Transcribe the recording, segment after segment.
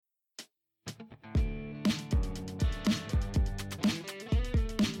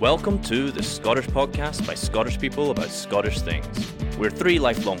Welcome to the Scottish Podcast by Scottish people about Scottish things. We're three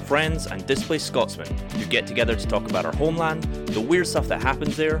lifelong friends and displaced Scotsmen who get together to talk about our homeland, the weird stuff that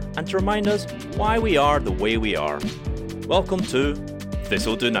happens there, and to remind us why we are the way we are. Welcome to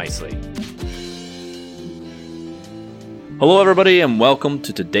This'll Do Nicely. Hello everybody and welcome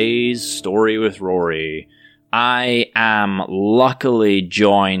to today's Story with Rory. I am luckily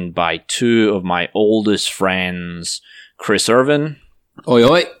joined by two of my oldest friends, Chris Irvin. Oi,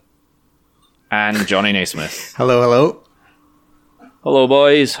 oi. And Johnny Naismith. Hello, hello. Hello,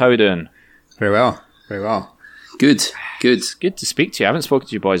 boys. How are we doing? Very well, very well. Good. Good to speak to you. I haven't spoken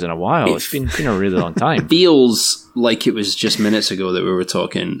to you boys in a while. It's been a really long time. Feels like it was just minutes ago that we were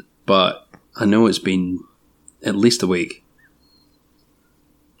talking, but I know it's been at least a week.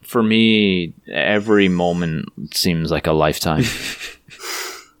 For me, every moment seems like a lifetime.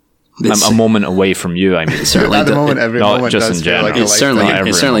 I'm a moment away from you, I mean. Certainly at the moment, every moment just does in feel general. like a lifetime.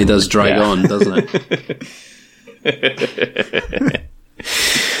 It certainly does drag on, doesn't it?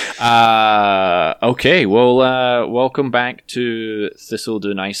 Okay, well, welcome back to This'll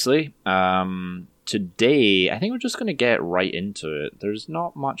Do Nicely. Today, I think we're just going to get right into it. There's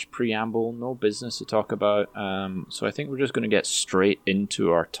not much preamble, no business to talk about, so I think we're just going to get straight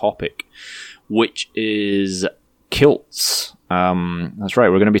into our topic, which is kilts. That's right,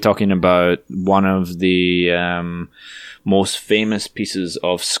 we're going to be talking about one of the most famous pieces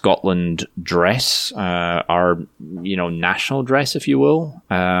of Scotland dress, our national dress, if you will.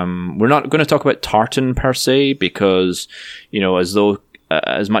 We're not going to talk about tartan per se, because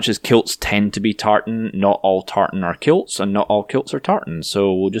as much as kilts tend to be tartan, not all tartan are kilts, and not all kilts are tartan.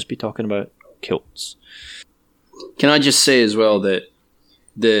 So we'll just be talking about kilts. Can I just say as well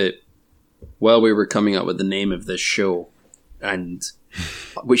that while we were coming up with the name of this show, and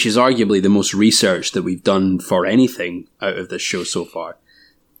which is arguably the most research that we've done for anything out of this show so far,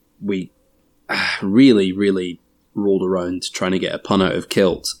 we really, really rolled around trying to get a pun out of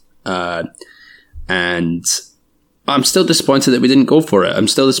kilt. And I'm still disappointed that we didn't go for it. I'm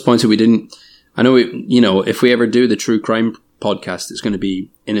still disappointed we didn't. I know, if we ever do the true crime podcast, it's going to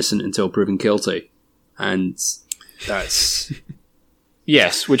be innocent until proven guilty. And that's...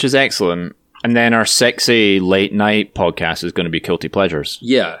 Yes, which is excellent. And then our sexy late night podcast is going to be Kilty Pleasures.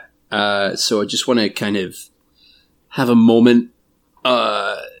 Yeah. So I just want to kind of have a moment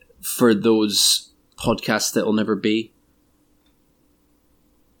for those podcasts that will never be.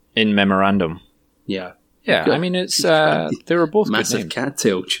 In memorandum. Yeah. Yeah, I mean, it's they were both massive good names.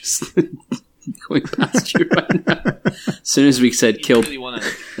 cattail just going past you right now. As soon as we said Kilty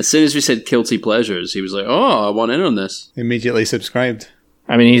Pleasures, he was like, "Oh, I want in on this." Immediately subscribed.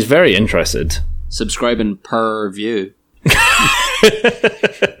 I mean, he's very interested. Subscribing per view.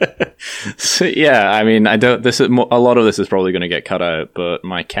 So, yeah, I mean, I don't. This is a lot of this is probably going to get cut out, but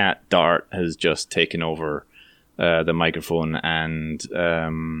my cat Dart has just taken over the microphone and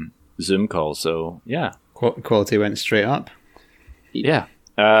Zoom call. So yeah. Quality went straight up. Yeah.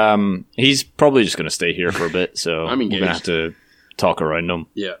 He's probably just going to stay here for a bit, so we're going to have to talk around him.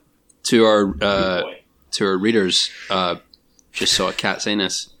 Yeah. To our readers, just saw a cat's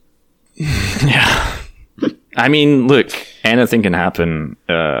anus. Yeah. I mean, look, anything can happen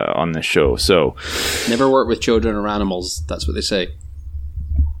on this show, so... Never work with children or animals, that's what they say.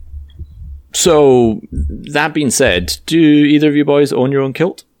 So, that being said, do either of you boys own your own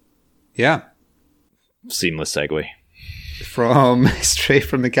kilt? Yeah. Seamless segue. Straight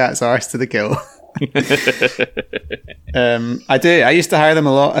from the cat's arse to the kilt. I do. I used to hire them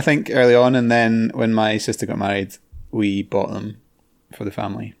a lot, I think, early on, and then when my sister got married, we bought them for the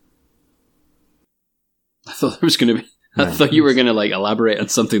family. I thought there was going to be... I thought you were going to elaborate on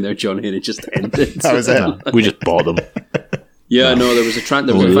something there, Johnny, and it just ended. That was it. We just bought them. Yeah, no, there was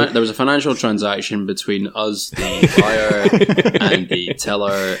a financial transaction between us, the buyer, and the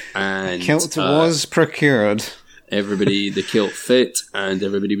teller, and Kilt was procured. Everybody, the kilt fit, and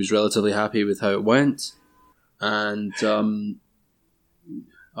everybody was relatively happy with how it went. And I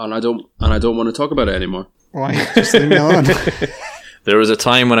don't want to talk about it anymore. Why? Just leave me alone. There was a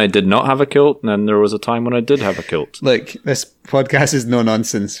time when I did not have a kilt, and then there was a time when I did have a kilt. Look, this podcast is no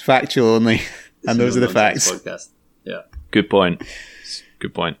nonsense, factual only, and those are the facts. Podcast. Yeah. Good point.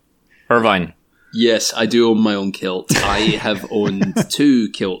 Irvine. Yes, I do own my own kilt. I have owned 2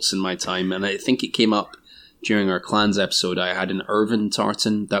 kilts in my time, and I think it came up during our clans episode. I had an Irvine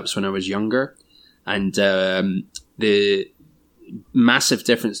tartan. That was when I was younger. And the massive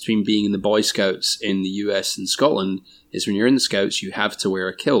difference between being in the Boy Scouts in the US and Scotland is when you're in the Scouts, you have to wear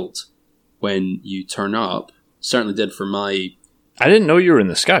a kilt when you turn up. Certainly did for my... I didn't know you were in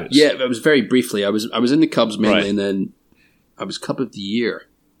the Scouts. Yeah, it was very briefly. I was in the Cubs mainly, right. And then I was Cub of the Year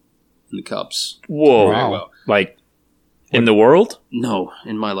in the Cubs. Whoa. Very well. Like, in the world? No,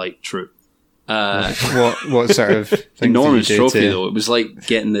 in my troop. What sort of thing? Enormous trophy, though. It was like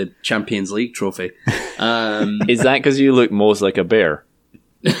getting the Champions League trophy. Is that because you look most like a bear?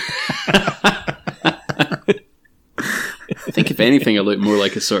 I think, if anything, I look more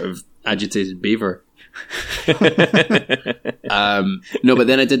like a sort of agitated beaver. No, but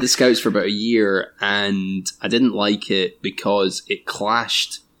then I did the Scouts for about a year, and I didn't like it because it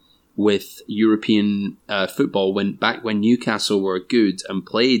clashed with European football when Newcastle were good and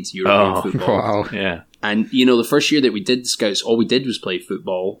played European football. Wow. Yeah. And, the first year that we did the Scouts, all we did was play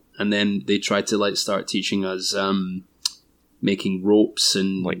football, and then they tried to start teaching us making ropes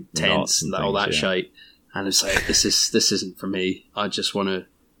and like tents and all that shite. And it's like, this isn't for me. I just want to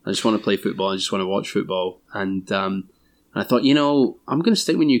play football. I just want to watch football. And I thought, I'm going to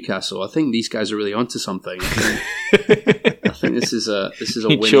stick with Newcastle. I think these guys are really onto something. I think this is a He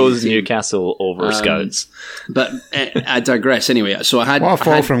winning chose team. Newcastle over Scouts. But I digress. Anyway, so I had What a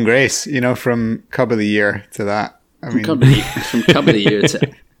fall from grace, from Cub of the Year to that. from Cub of the Year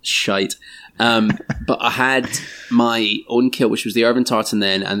to shite. But I had my own kilt, which was the Irvin Tartan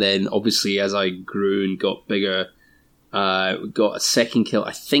then, and then obviously as I grew and got bigger, got a second kilt.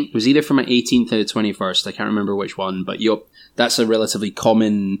 I think it was either for my 18th or the 21st. I can't remember which one, but that's a relatively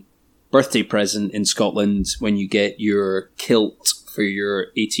common birthday present in Scotland when you get your kilt for your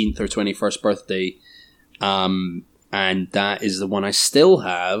 18th or 21st birthday. And that is the one I still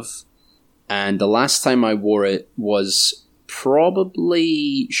have. And the last time I wore it was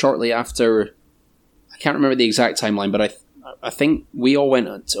probably shortly after. I can't remember the exact timeline, but I think we all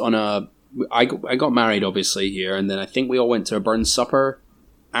went on I got married obviously here, and then I think we all went to a burn supper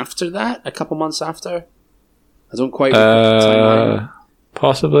after that, a couple months after. I don't quite remember the timeline.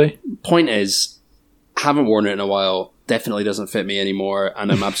 Possibly. Point is, haven't worn it in a while. Definitely doesn't fit me anymore,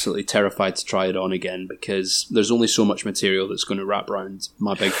 and I'm absolutely terrified to try it on again because there's only so much material that's going to wrap around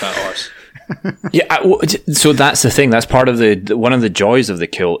my big fat arse. Yeah, so that's the thing. That's part of one of the joys of the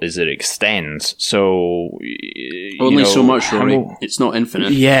kilt is it extends. So only so much, Rory. It's not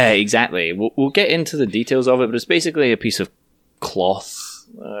infinite. Yeah, exactly. We'll get into the details of it, but it's basically a piece of cloth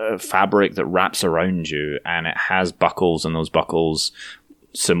fabric that wraps around you, and it has buckles, and those buckles,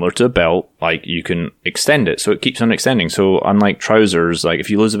 similar to a belt, like you can extend it, so it keeps on extending. So unlike trousers, like if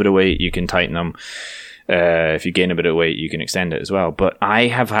you lose a bit of weight, you can tighten them. If you gain a bit of weight, you can extend it as well. But I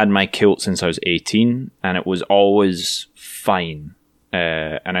have had my kilt since I was 18, and it was always fine.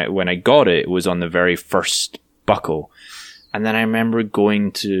 When I got it, it was on the very first buckle. And then I remember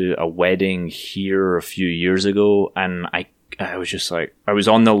going to a wedding here a few years ago, and I was just like, I was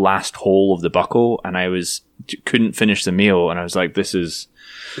on the last hole of the buckle, and couldn't finish the meal, and I was like, this is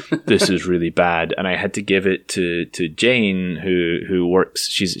really bad. And I had to give it to Jane, who works.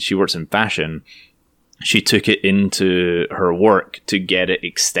 She works in fashion. She took it into her work to get it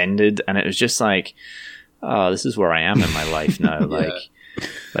extended, and it was just like, oh, this is where I am in my life now. Yeah.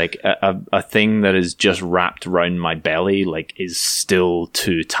 Like a thing that is just wrapped around my belly, like, is still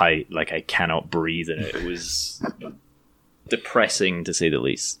too tight. Like, I cannot breathe in it. It was depressing, to say the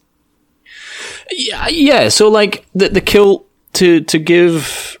least. Yeah. So, like, the kilt, to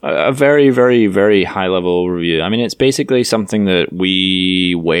give a very, very, very high level overview, I mean, it's basically something that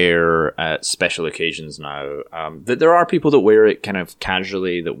we wear at special occasions now. That there are people that wear it kind of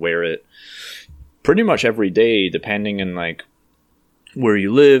casually, that wear it pretty much every day, depending on like where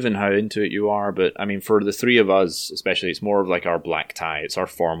you live and how into it you are. But I mean, for the three of us, especially, it's more of like our black tie. It's our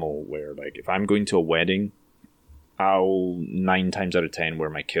formal wear. Like, if I'm going to a wedding, I'll 9 times out of 10 wear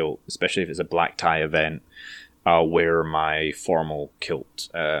my kilt, especially if it's a black tie event. I'll wear my formal kilt.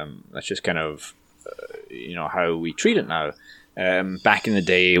 That's just kind of, how we treat it now. Back in the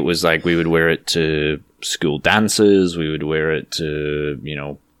day, it was like we would wear it to school dances. We would wear it to,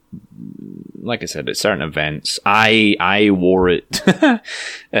 like I said, at certain events. I wore it.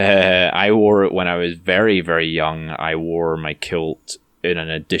 I wore it when I was very, very young. I wore my kilt in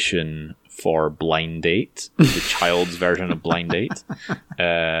an edition for Blind Date, the child's version of Blind Date.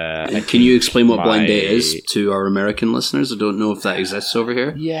 Can you explain what Blind Date is to our American listeners? I don't know if that exists over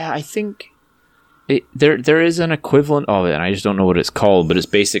here. Yeah, I think there is an equivalent of it, and I just don't know what it's called, but it's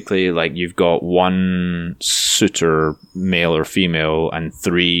basically like you've got one suitor, male or female, and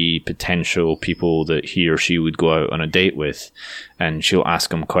 3 potential people that he or she would go out on a date with, and she'll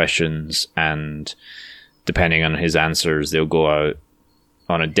ask him questions, and depending on his answers, they'll go out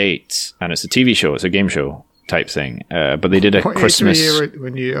on a date, and it's a TV show, it's a game show type thing. But they did a what Christmas age were you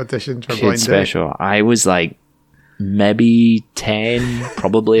when you auditioned for kid Blind special. Date? I was like maybe 10,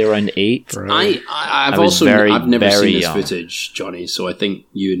 probably around 8. I've never seen this young. footage, Johnny, so I think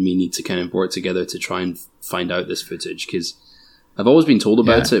you and me need to kind of work together to try and find out this footage, because I've always been told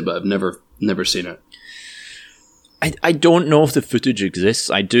about it, but I've never seen it. I don't know if the footage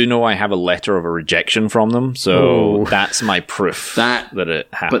exists. I do know I have a letter of a rejection from them, so that's my proof that it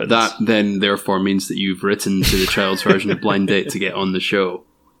happens. But that then therefore means that you've written to the child's version of Blind Date to get on the show.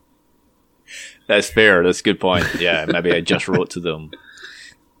 That's fair. That's a good point. Yeah, maybe I just wrote to them.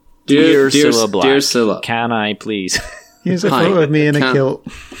 Dear Cilla Black, dear Cilla, can I please? Here's a photo of me in a kilt.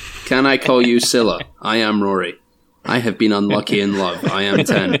 Can I call you Cilla? I am Rory. I have been unlucky in love. I am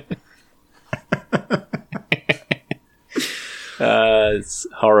 10. It's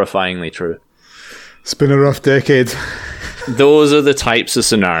horrifyingly true. It's been a rough decade. Those are the types of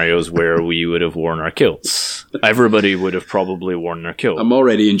scenarios where we would have worn our kilts. Everybody would have probably worn their kilt. I'm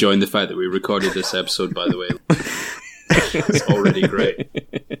already enjoying the fact that we recorded this episode, by the way. It's already great.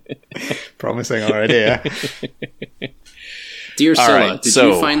 Promising already, yeah. Dear Cilla, did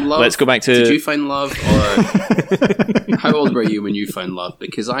you find love? Let's go back to... Did you find love, or how old were you when you found love?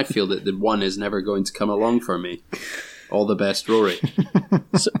 Because I feel that the one is never going to come along for me. All the best, Rory.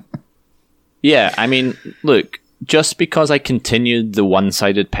 Yeah, I mean, look, just because I continued the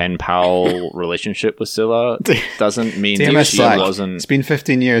one-sided pen pal relationship with Cilla doesn't mean that she wasn't... It's been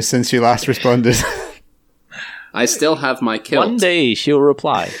 15 years since you last responded. I still have my kilt. One day she'll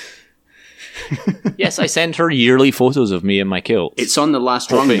reply. Yes, I send her yearly photos of me in my kilt. It's on the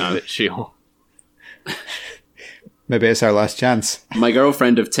last rung now. That she'll... Maybe it's our last chance. My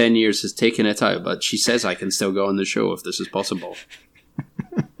girlfriend of 10 years has taken it out, but she says I can still go on the show if this is possible.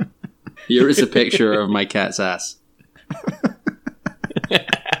 Here is a picture of my cat's ass.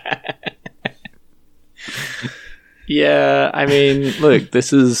 Yeah, I mean, look,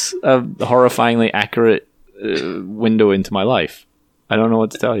 this is a horrifyingly accurate window into my life. I don't know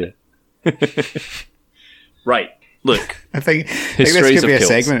what to tell you. Right. Look, I think this could be a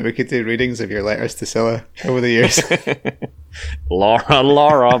segment. We could do readings of your letters to Cilla over the years.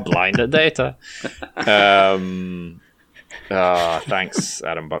 Laura, blinded data. Thanks,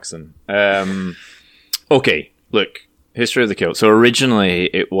 Adam Buxton. Okay, look, history of the kilt. So originally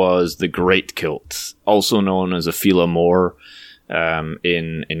it was the Great Kilt, also known as a fila more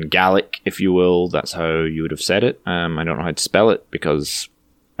in Gaelic, if you will. That's how you would have said it. I don't know how to spell it because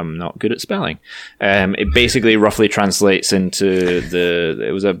I'm not good at spelling. It basically roughly translates into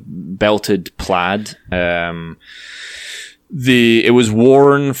it was a belted plaid. It was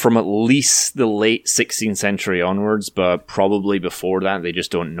worn from at least the late 16th century onwards, but probably before that. They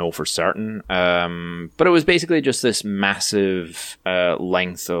just don't know for certain. But it was basically just this massive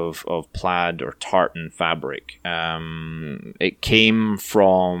length of plaid or tartan fabric. It came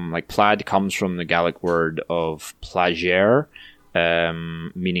from, plaid comes from the Gaelic word of plagier,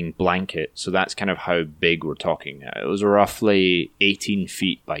 meaning blanket. So that's kind of how big we're talking. It was roughly 18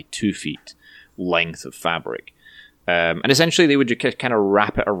 feet by 2 feet length of fabric. And essentially they would just kind of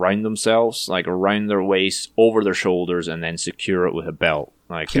wrap it around themselves, like around their waist, over their shoulders, and then secure it with a belt.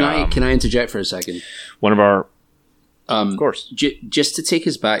 Can I interject for a second? One of our... of course. Just to take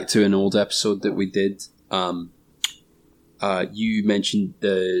us back to an old episode that we did, you mentioned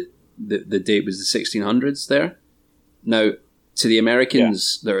the date was the 1600s there. Now, to the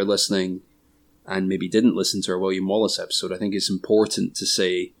Americans that are listening and maybe didn't listen to our William Wallace episode, I think it's important to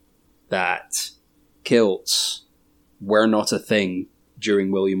say that kilts were not a thing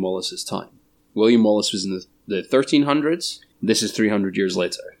during William Wallace's time. William Wallace was in the 1300s. This is 300 years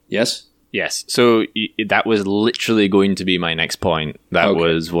later. Yes? Yes. So that was literally going to be my next point. That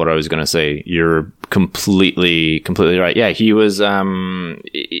was what I was going to say. You're completely right. Yeah, he was... William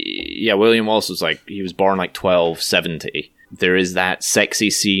Wallace was he was born 1270. There is that sexy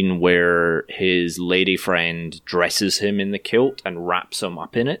scene where his lady friend dresses him in the kilt and wraps him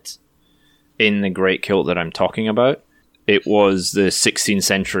up in it. In the great kilt that I'm talking about. It was the 16th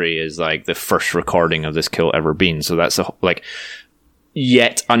century is the first recording of this kilt ever been. So that's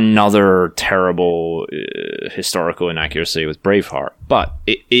yet another terrible historical inaccuracy with Braveheart. But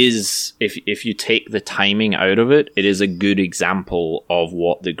it is, if you take the timing out of it, it is a good example of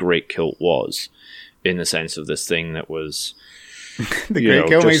what the great kilt was, in the sense of this thing that was... The great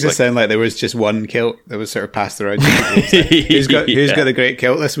kilt makes it sound like there was just one kilt that was sort of passed around. Who's got the great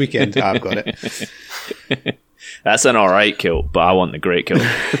kilt this weekend? I've got it. That's an alright kilt, but I want the great kilt.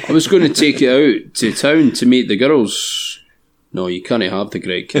 I was going to take you out to town to meet the girls. No, you can't have the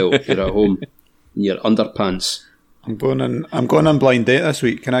great kilt. You're at home in your underpants. I'm going on blind date this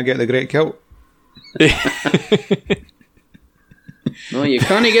week. Can I get the great kilt? No, you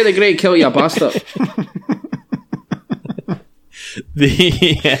can't get the great kilt, you bastard. So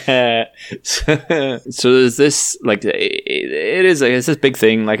there's this, like, it's this big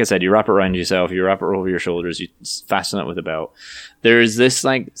thing. Like I said, you wrap it around yourself, you wrap it over your shoulders, you fasten it with a belt. There's this,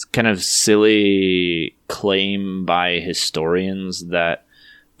 like, kind of silly claim by historians that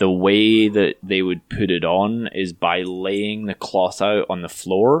the way that they would put it on is by laying the cloth out on the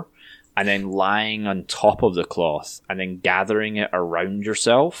floor and then lying on top of the cloth and then gathering it around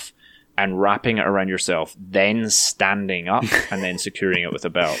yourself and wrapping it around yourself, then standing up and then securing it with a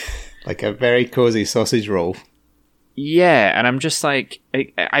belt. Like a very cozy sausage roll. Yeah, and I'm just like,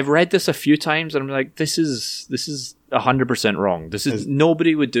 I've read this a few times and I'm like, this is 100% wrong. This is,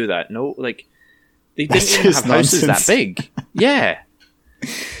 nobody would do that. No, like, they didn't even have houses that big. Yeah.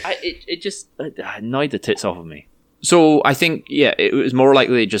 It just annoyed the tits off of me. So I think, yeah, it was more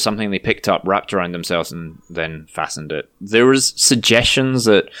likely just something they picked up, wrapped around themselves, and then fastened it. There was suggestions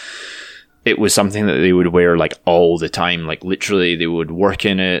that it was something that they would wear, like, all the time. Like, literally, they would work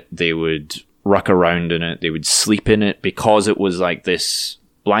in it, they would ruck around in it, they would sleep in it, because it was like this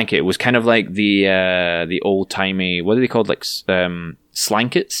blanket. It was kind of like the old-timey, what are they called? Like,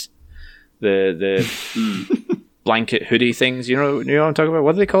 slankets? The blanket hoodie things, you know what I'm talking about?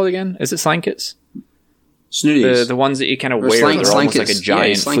 What are they called again? Is it slankets? Snooties. The ones that you kind of wear, they're almost like a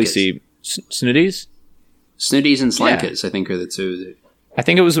giant fleecy... Snooties? Snooties and slankets, I think, are the two. I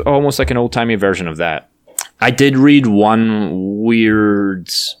think it was almost like an old-timey version of that. I did read one weird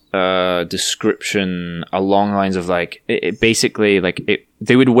description along the lines of, like, it basically, like,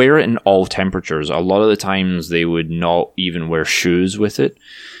 they would wear it in all temperatures. A lot of the times they would not even wear shoes with it.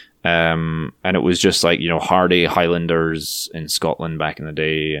 And it was just like, you know, hardy Highlanders in Scotland back in the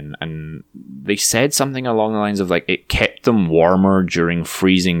day, and they said something along the lines of, like, it kept them warmer during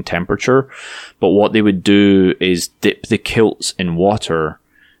freezing temperature, but what they would do is dip the kilts in water,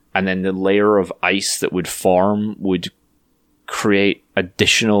 and then the layer of ice that would form would create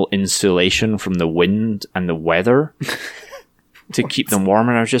additional insulation from the wind and the weather to keep them warm.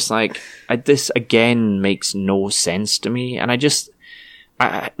 And I was just like, this again makes no sense to me, and I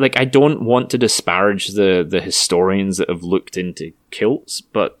don't want to disparage the historians that have looked into kilts,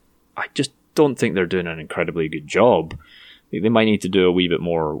 but I just don't think they're doing an incredibly good job. They might need to do a wee bit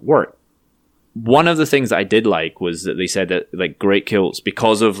more work. One of the things that I did like was that they said that, like, great kilts,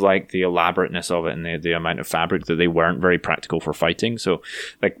 because of, like, the elaborateness of it and the amount of fabric, that they weren't very practical for fighting. So,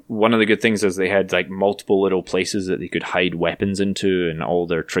 like, one of the good things is they had, like, multiple little places that they could hide weapons into and all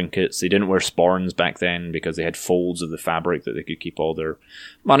their trinkets. They didn't wear sporrans back then because they had folds of the fabric that they could keep all their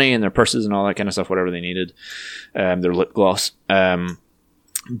money and their purses and all that kind of stuff, whatever they needed, their lip gloss.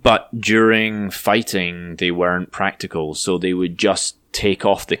 But during fighting, they weren't practical, so they would just take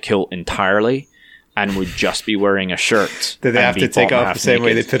off the kilt entirely and would just be wearing a shirt. Did they have to take off the same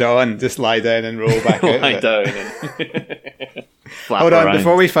way they put it on? Just lie down and roll back out? Lie down and hold on,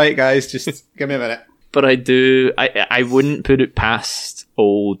 before we fight, guys, just give me a minute. But I wouldn't put it past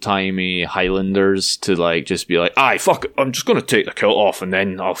old-timey Highlanders to, like, just be like, aye, fuck it, I'm just going to take the kilt off and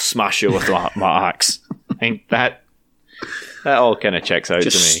then I'll smash you with my axe. I think that all kind of checks out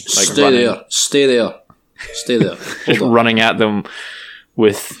just to me. Like, stay there. Just running at them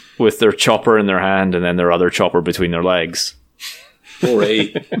with their chopper in their hand and then their other chopper between their legs. All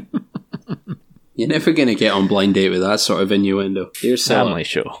right. You're never going to get on Blind Date with that sort of innuendo. Dear Cilla. Family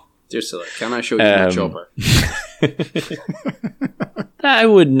show. Dear Cilla, can I show you my chopper? I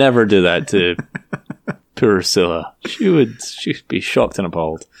would never do that to poor Cilla. She'd be shocked and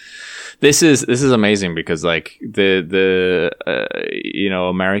appalled. This is amazing because, like, the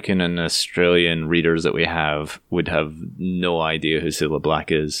American and Australian readers that we have would have no idea who Cilla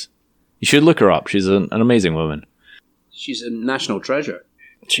Black is. You should look her up. She's an amazing woman. She's a national treasure.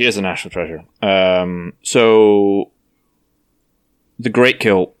 She is a national treasure. So the Great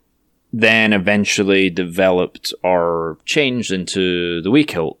Kilt then eventually developed or changed into the wee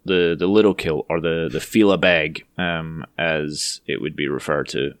kilt, the little kilt, or the Cilla Black, as it would be referred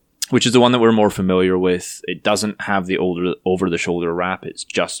to, which is the one that we're more familiar with. It doesn't have the over-the-shoulder wrap. It's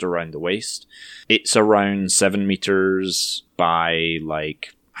just around the waist. It's around 7 meters by,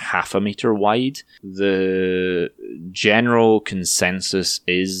 like, half a meter wide. The general consensus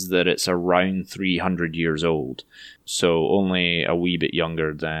is that it's around 300 years old. So only a wee bit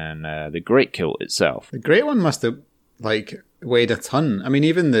younger than the Great Kilt itself. The Great one must have, like, weighed a ton. I mean,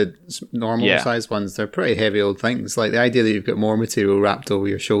 even the normal size ones, they're pretty heavy old things. Like, the idea that you've got more material wrapped over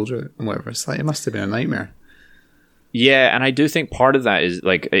your shoulder and whatever, it's like, it must have been a nightmare. Yeah, and I do think part of that is,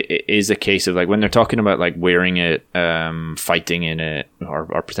 like, it is a case of, like, when they're talking about, like, wearing it, fighting in it,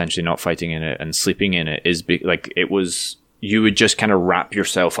 or potentially not fighting in it, and sleeping in it, like, it was you would just kind of wrap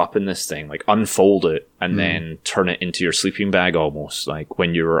yourself up in this thing, like unfold it and then turn it into your sleeping bag almost, like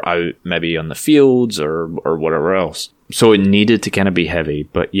when you were out maybe on the fields or whatever else. So it needed to kind of be heavy.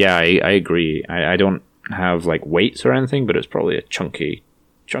 But yeah, I agree. I don't have like weights or anything, but it's probably a chunky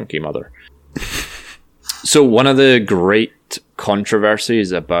mother. So one of the great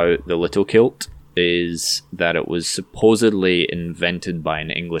controversies about the little kilt is that it was supposedly invented by an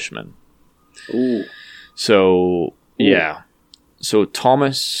Englishman. Ooh. So, yeah. So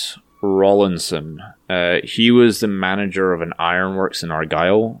Thomas Rawlinson, he was the manager of an ironworks in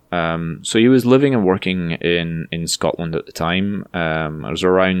Argyll. So he was living and working in Scotland at the time. It was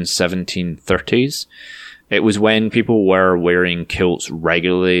around 1730s. It was when people were wearing kilts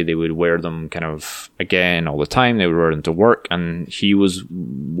regularly. They would wear them kind of, again, all the time. They would wear them to work. And he was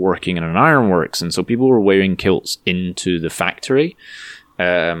working in an ironworks. And so people were wearing kilts into the factory.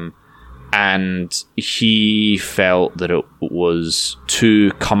 And he felt that it was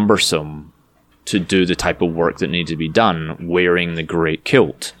too cumbersome to do the type of work that needed to be done wearing the great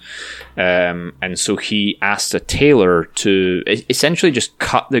kilt. And so he asked a tailor to essentially just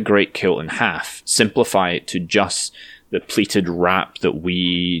cut the great kilt in half, simplify it to just the pleated wrap that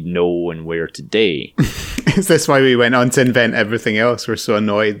we know and wear today. Is this why we went on to invent everything else? We're so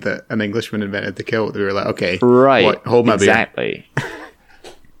annoyed that an Englishman invented the kilt. We were like, okay, right, hold my beer. Exactly.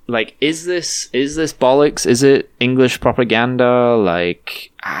 Like, is this bollocks? Is it English propaganda?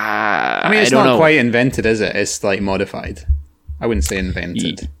 Like, I mean, it's not quite invented, is it? It's like modified. I wouldn't say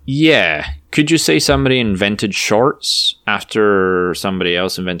invented. Yeah. Could you say somebody invented shorts after somebody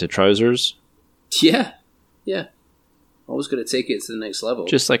else invented trousers? Yeah. Yeah. Always got to take it to the next level.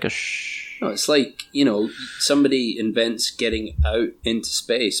 Just like No, it's like, somebody invents getting out into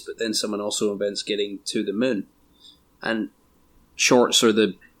space, but then someone also invents getting to the moon. And shorts are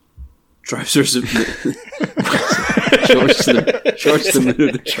the trousers of the... shorts the moon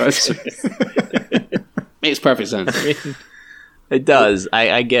of the trousers. Makes perfect sense. I mean, it does.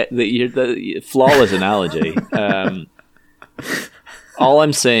 I get the flawless analogy. All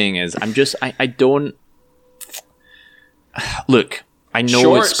I'm saying is, I don't... Look, I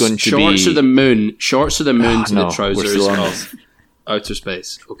know it's going to be... Shorts are the moon to the trousers of outer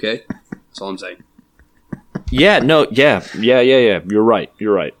space, okay? That's all I'm saying. Yeah, no, yeah. You're right.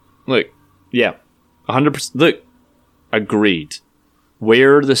 Look, yeah, 100%. Look, agreed.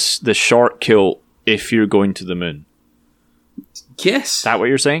 Wear the short kilt if you're going to the moon. Yes. Is that what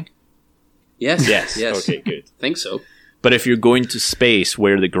you're saying? Yes. Yes. Okay, good. Think so. But if you're going to space,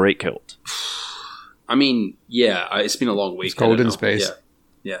 wear the great kilt. I mean, yeah, it's been a long week. It's cold in space.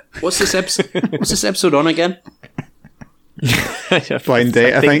 Yeah. What's this episode on again? Blind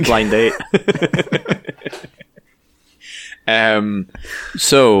date, I think. Blind date.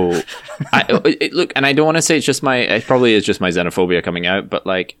 So, look, and I don't want to say it probably is just my xenophobia coming out, but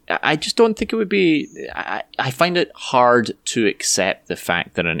like, I just don't think it would be, I find it hard to accept the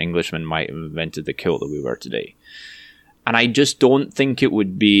fact that an Englishman might have invented the kilt that we wear today. And I just don't think it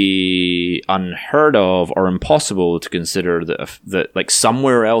would be unheard of or impossible to consider that like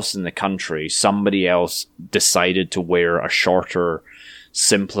somewhere else in the country, somebody else decided to wear a shorter,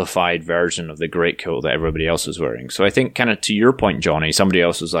 simplified version of the great kilt that everybody else was wearing. So I think, kind of to your point, Johnny, somebody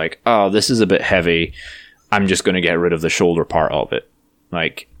else was like, oh, this is a bit heavy. I'm just going to get rid of the shoulder part of it.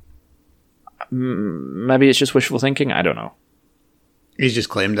 Like, maybe it's just wishful thinking. I don't know. He's just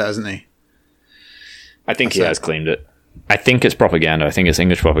claimed it, hasn't he? I think he has claimed it. I think it's propaganda. I think it's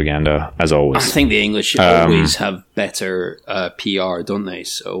English propaganda, as always. I think the English always have better PR, don't they?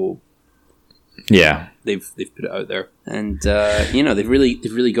 So yeah, they've put it out there, and they've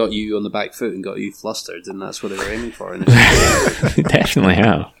really got you on the back foot and got you flustered, and that's what they were aiming for. They definitely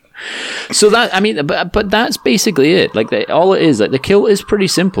have. So that, I mean, but that's basically it. Like, all it is, like, the kilt is pretty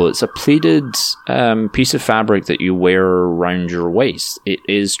simple. It's a pleated piece of fabric that you wear around your waist. It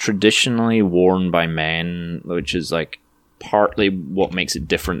is traditionally worn by men, which is like partly what makes it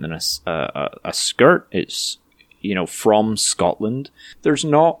different than a skirt. It's, from Scotland. There's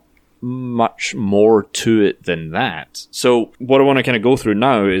not much more to it than that. So what I want to kind of go through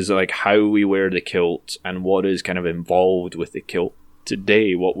now is like how we wear the kilt and what is kind of involved with the kilt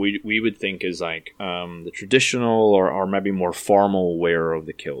today. What we would think is like the traditional or maybe more formal wear of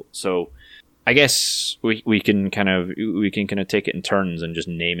the kilt. So I guess we can kind of take it in turns and just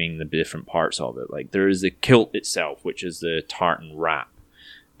naming the different parts of it. Like, there is the kilt itself, which is the tartan wrap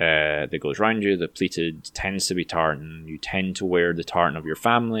that goes around you. The pleated tends to be tartan. You tend to wear the tartan of your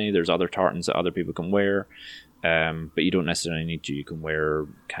family. There's other tartans that other people can wear. But you don't necessarily need to. You can wear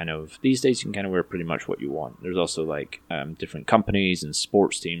these days you can kind of wear pretty much what you want. There's also like different companies and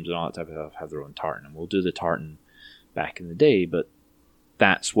sports teams and all that type of stuff have their own tartan, and we'll do the tartan back in the day, but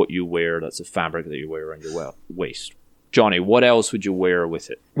that's what you wear. That's a fabric that you wear around your waist. Johnny, what else would you wear with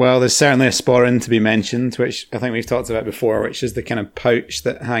it? Well, there's certainly a sporran to be mentioned, which I think we've talked about before, which is the kind of pouch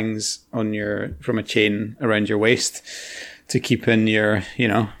that hangs from a chain around your waist to keep in your,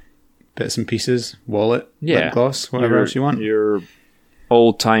 bits and pieces, wallet, lip gloss, whatever else you want. Your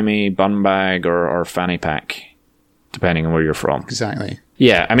old-timey bun bag or fanny pack, depending on where you're from. Exactly.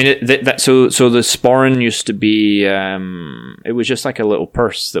 Yeah, I mean, so the sporran used to be, it was just like a little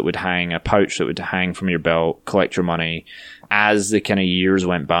purse that would hang, a pouch that would hang from your belt, collect your money. As the kind of years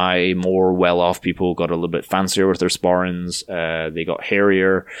went by, more well-off people got a little bit fancier with their sporrans. They got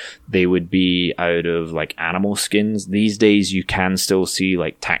hairier. They would be out of like animal skins. These days, you can still see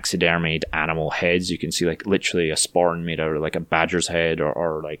like taxidermied animal heads. You can see like literally a sporran made out of like a badger's head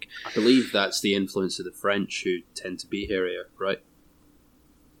or like... I believe that's the influence of the French, who tend to be hairier, right?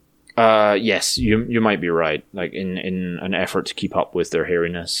 Yes, you might be right. Like in an effort to keep up with their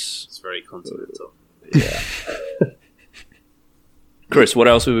hairiness. It's very continental. Yeah. Chris, what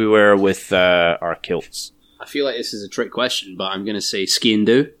else would we wear with our kilts? I feel like this is a trick question, but I'm going to say ski and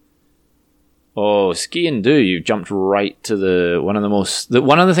do. Oh, ski and do! You jumped right to one of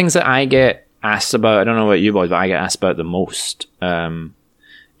the things that I get asked about. I don't know about you boys, but I get asked about the most.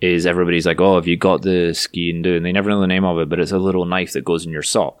 Is everybody's like, "Oh, have you got the ski and do?" And they never know the name of it, but it's a little knife that goes in your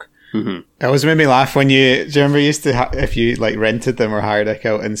sock. Mm-hmm. It always made me laugh when do you remember you used to if you like rented them or hired a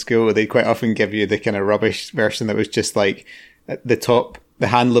kilt in school, they'd quite often give you the kind of rubbish version that was just like at the top, the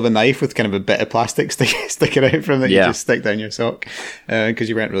handle of a knife with kind of a bit of plastic sticking out from it. You just stick down your sock because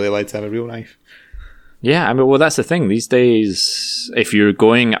you weren't really allowed to have a real knife. Yeah, I mean, well, that's the thing. These days, if you're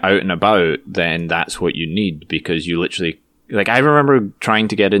going out and about, then that's what you need because you literally... Like, I remember trying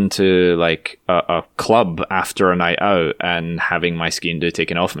to get into, like, a club after a night out and having my ski and do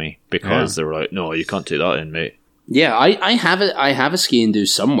taken off me because they were like, no, you can't do that in, mate. Yeah, I have a ski and do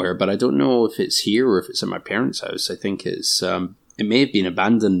somewhere, but I don't know if it's here or if it's at my parents' house. I think it's it may have been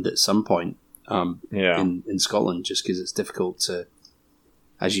abandoned at some point in Scotland just because it's difficult to,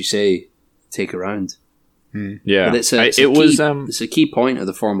 as you say, take around. Yeah. But it's a key point of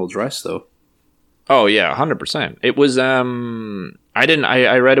the formal dress, though. Oh yeah, 100%. It was I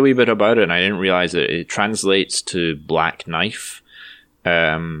read a wee bit about it and I didn't realize it translates to black knife.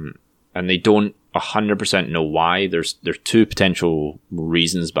 And they don't 100% know why. There's two potential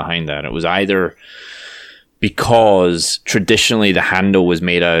reasons behind that. It was either because traditionally the handle was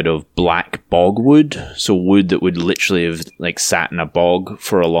made out of black bog wood, so wood that would literally have like sat in a bog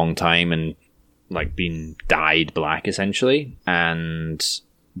for a long time and like been dyed black essentially, and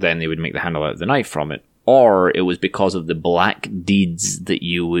then they would make the handle out of the knife from it. Or it was because of the black deeds that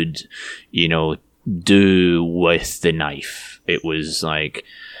you would, do with the knife. It was like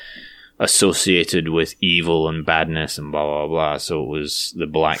associated with evil and badness and blah, blah, blah. So it was the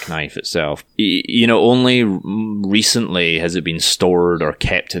black knife itself. Only recently has it been stored or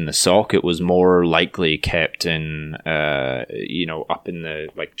kept in the sock. It was more likely kept in, up in the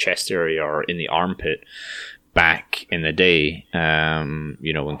like chest area or in the armpit. Back in the day,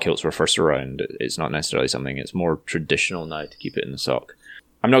 when kilts were first around, it's not necessarily something. It's more traditional now to keep it in the sock.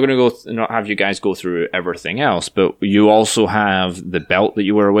 I'm not going to not have you guys go through everything else, but you also have the belt that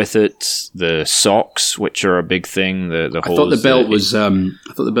you wear with it, the socks, which are a big thing. I thought the belt was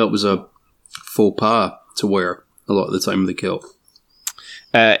a faux pas to wear a lot of the time with the kilt.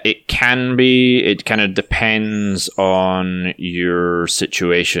 It can be. It kind of depends on your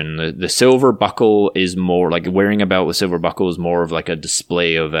situation. The silver buckle is more like wearing a belt with silver buckle is more of like a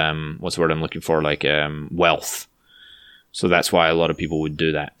display of what's the word I'm looking for? Like wealth. So that's why a lot of people would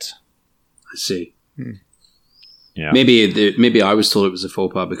do that. I see. Yeah. Maybe I was told it was a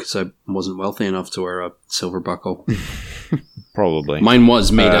faux pas because I wasn't wealthy enough to wear a silver buckle. Probably. Mine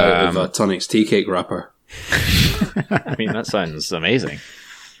was made out of a Tonic's tea cake wrapper. I mean, that sounds amazing.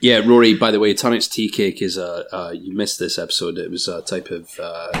 Yeah, Rory, by the way, Tonic's tea cake is you missed this episode. It was a type of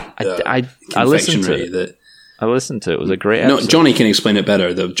I listened to it. I listened to it. It was a great episode. No, Johnny can explain it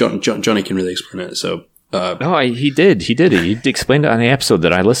better, though. Johnny can really explain it. So he did. He explained it on the episode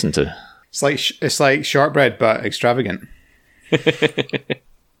that I listened to. It's like shortbread, but extravagant.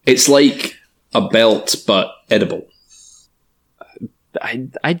 It's like a belt, but edible.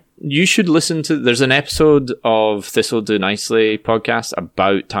 You should listen to. There's an episode of This'll Do Nicely podcast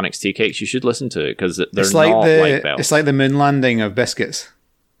about Tonic's tea cakes. You should listen to it because they're not like belts. It's like the moon landing of biscuits.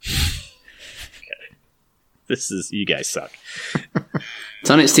 Okay. You guys suck.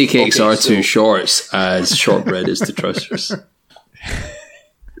 Tonic's tea cakes are to shorts as shortbread is to trousers.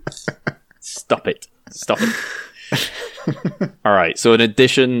 Stop it. All right. So in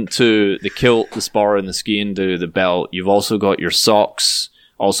addition to the kilt, the spar, and the skiing do, the belt, you've also got your socks,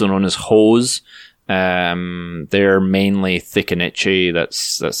 also known as hose. They're mainly thick and itchy.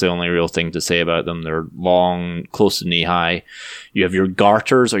 That's the only real thing to say about them. They're long, close to knee high. You have your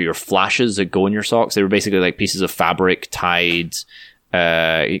garters or your flashes that go in your socks. They were basically like pieces of fabric tied,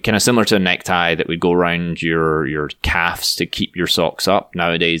 kind of similar to a necktie that would go around your calves to keep your socks up.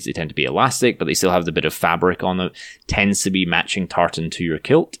 Nowadays they tend to be elastic, but they still have the bit of fabric on them. Tends to be matching tartan to your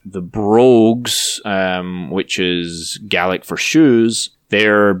kilt. The brogues, which is Gaelic for shoes,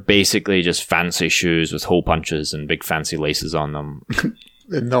 they're basically just fancy shoes with hole punches and big fancy laces on them.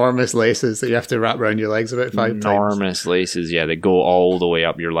 Enormous laces that you have to wrap around your legs about 5 times. Enormous laces, yeah. They go all the way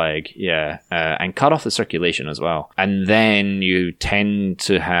up your leg, yeah. And cut off the circulation as well. And then you tend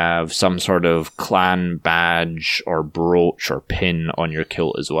to have some sort of clan badge or brooch or pin on your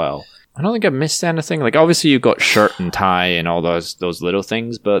kilt as well. I don't think I've missed anything. Like, obviously you've got shirt and tie and all those little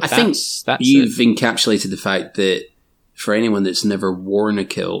things, but that's you've encapsulated the fact that for anyone that's never worn a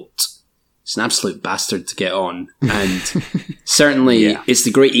kilt, it's an absolute bastard to get on. And certainly it's the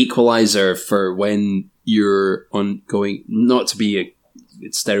great equalizer for when you're going, not to be a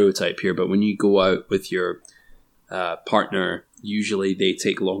stereotype here, but when you go out with your partner, usually they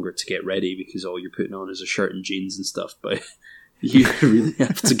take longer to get ready because all you're putting on is a shirt and jeans and stuff. But you really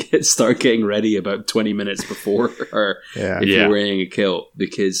have to start getting ready about 20 minutes before if you're wearing a kilt,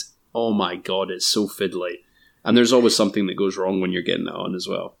 because, oh my God, it's so fiddly. And there's always something that goes wrong when you're getting it on as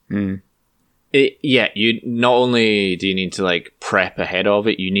well. Mm. You not only do you need to like prep ahead of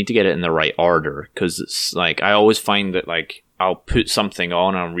it, you need to get it in the right order, because it's like I always find that like I'll put something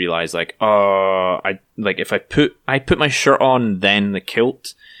on and realize like if I put my shirt on then the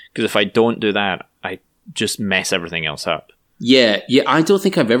kilt, because if I don't do that I just mess everything else up. Yeah, I don't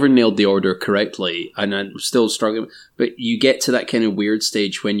think I've ever nailed the order correctly, and I'm still struggling. But you get to that kind of weird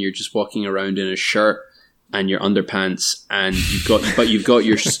stage when you're just walking around in a shirt and your underpants, and you've got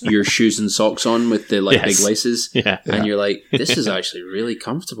your shoes and socks on with the big laces, and you're like, this is actually really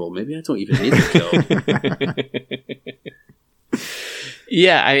comfortable. Maybe I don't even need the kilt.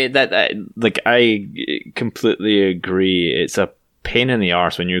 Yeah, I mean I completely agree. It's a pain in the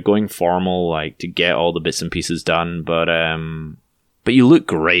arse when you're going formal, like to get all the bits and pieces done, but you look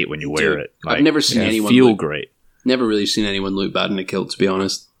great when you wear it. Like, I've never seen anyone feel great. Never really seen anyone look bad in a kilt, to be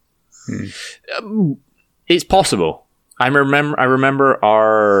honest. It's possible. I remember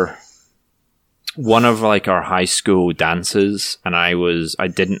one of our high school dances, and I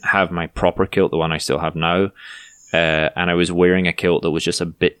didn't have my proper kilt, the one I still have now, and I was wearing a kilt that was just a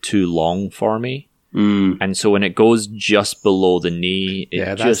bit too long for me. And so when it goes just below the knee,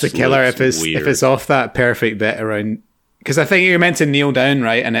 that's the killer. If it's off that perfect bit around, because I think you're meant to kneel down,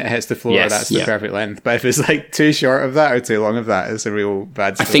 right, and it hits the floor. That's the perfect length. But if it's like too short of that or too long of that, it's a real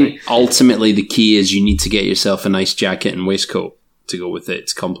bad story. I think ultimately the key is you need to get yourself a nice jacket and waistcoat to go with it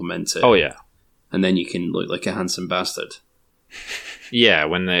to complement it. Oh yeah, and then you can look like a handsome bastard. Yeah,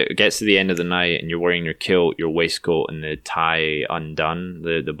 when it gets to the end of the night and you're wearing your kilt, your waistcoat, and the tie undone,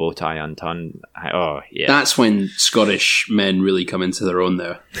 the bow tie undone. Oh, yeah. That's when Scottish men really come into their own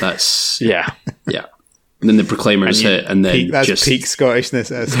there. That's... yeah. Yeah. And then the proclaimers hit, and then that's peak Scottishness.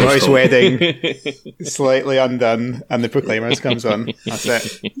 A Scottish wedding, slightly undone, and the proclaimers comes on. That's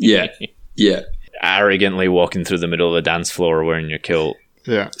it. Yeah. Arrogantly walking through the middle of the dance floor wearing your kilt.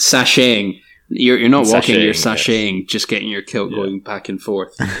 Yeah. Sashaying. You're not walking, you're sashaying, just getting your kilt going back and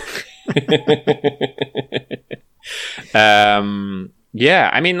forth. Yeah,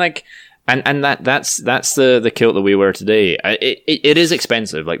 I mean, like, and that's the kilt that we wear today. It is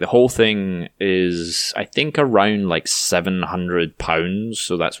expensive. Like, the whole thing is, I think, around like £700.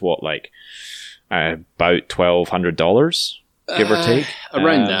 So that's what, like, about $1,200, give or take.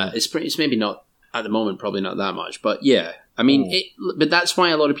 Around that. It's maybe not at the moment, probably not that much, but yeah. I mean, but that's why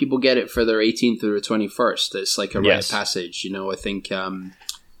a lot of people get it for their 18th or 21st. It's like a rite of passage, you know. I think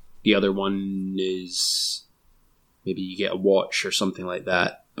the other one is maybe you get a watch or something like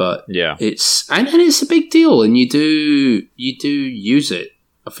that. But it's and it's a big deal, and you do use it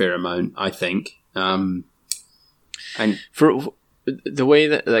a fair amount, I think. And for the way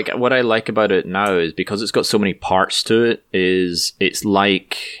that, like, what I like about it now is because it's got so many parts to it. Is it's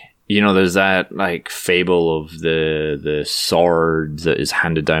like there's that like fable of the sword that is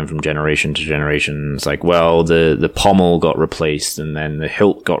handed down from generation to generation. It's like, well, the pommel got replaced, and then the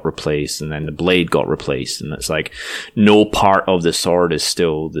hilt got replaced, and then the blade got replaced, and it's like no part of the sword is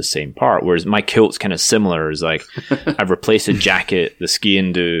still the same part. Whereas my kilt's kind of similar. It's like I've replaced the jacket, the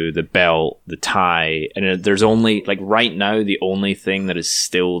ski-and-do, the belt, the tie, and there's only like right now the only thing that is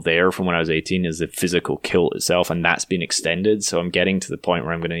still there from when I was 18 is the physical kilt itself, and that's been extended. So I'm getting to the point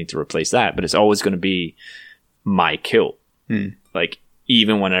where I'm going to need to replace that, but it's always going to be my kilt. Like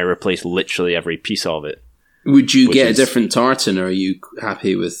even when I replace literally every piece of it. Would you get a different tartan, or are you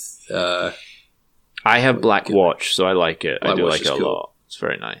happy with I have Black Watch, so I like it. I do like it a lot. It's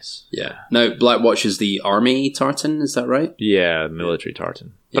very nice. Yeah. Now Black Watch is the army tartan, is that right? Yeah, military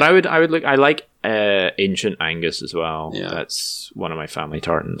tartan. Yeah. But I like Ancient Angus as well. Yeah. That's one of my family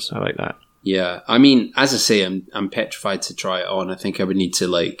tartans. I like that. Yeah, I mean, as I say, I'm petrified to try it on. I think I would need to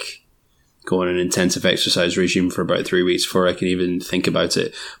like go on an intensive exercise regime for about 3 weeks before I can even think about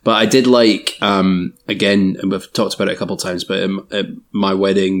it. But I did like, again, and we've talked about it a couple of times, but at my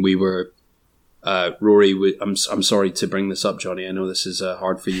wedding, we were, Rory, I'm sorry to bring this up, Johnny. I know this is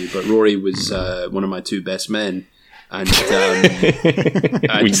hard for you, but Rory was one of my two best men. And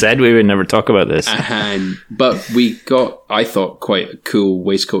we said we would never talk about this. But we got, I thought, quite a cool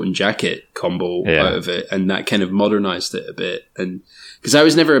waistcoat and jacket combo out of it, and that kind of modernized it a bit. And because I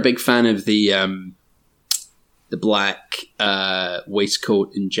was never a big fan of the black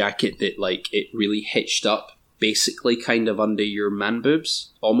waistcoat and jacket that like it really hitched up, basically, kind of under your man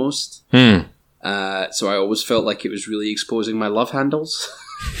boobs almost. So I always felt like it was really exposing my love handles.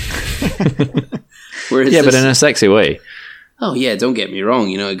 Yeah, but in a sexy way. Oh yeah, don't get me wrong.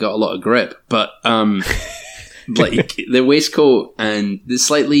 It got a lot of grip, but like the waistcoat and the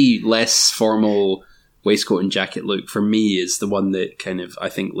slightly less formal waistcoat and jacket look for me is the one that kind of I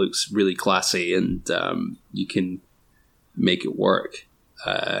think looks really classy, and you can make it work.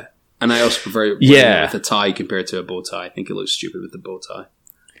 And I also prefer wearing it with a tie compared to a bow tie. I think it looks stupid with the bow tie.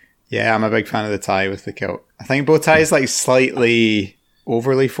 Yeah, I'm a big fan of the tie with the kilt. I think bow tie is like slightly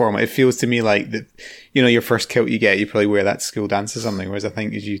overly formal. It feels to me like that, your first kilt you get, you probably wear that to school dance or something. Whereas I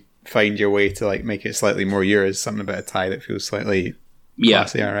think as you find your way to like make it slightly more yours, something about a tie that feels slightly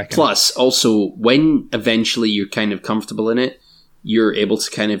classy, I reckon. Plus, also when eventually you're kind of comfortable in it, you're able to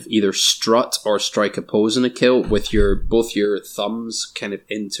kind of either strut or strike a pose in a kilt with both your thumbs kind of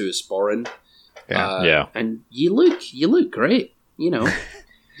into a sporran. And you look great. You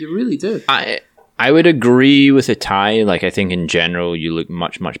really do. I would agree with a tie. Like, I think in general, you look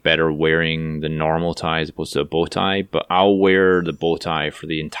much, much better wearing the normal tie as opposed to a bow tie. But I'll wear the bow tie for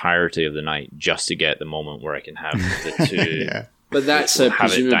the entirety of the night just to get the moment where I can have the two. But that's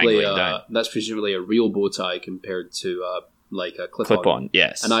presumably a real bow tie compared to like a clip-on.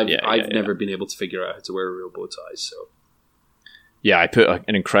 Yes. And I've never been able to figure out how to wear a real bow tie. So yeah, I put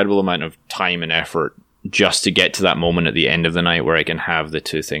an incredible amount of time and effort just to get to that moment at the end of the night where I can have the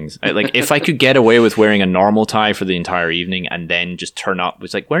two things. Like, if I could get away with wearing a normal tie for the entire evening and then just turn up,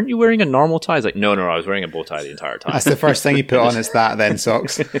 it's like, weren't you wearing a normal tie? It's like, no, I was wearing a bow tie the entire time. That's the first thing you put on is that, then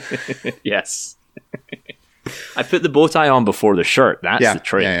socks. Yes. I put the bow tie on before the shirt. That's the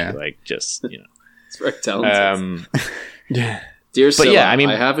trick. Yeah. Like, just, It's very talented. Dear Cilla,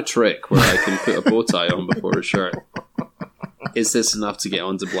 I have a trick where I can put a bow tie on before a shirt. Is this enough to get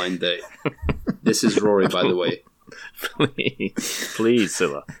onto blind date? This is Rory, by the way. Please,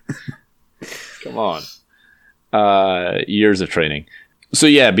 Cilla. Come on. Years of training. So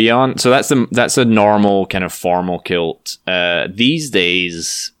yeah, so that's a normal kind of formal kilt. These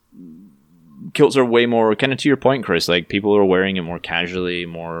days, kilts are way more, kind of to your point, Chris, like people are wearing it more casually,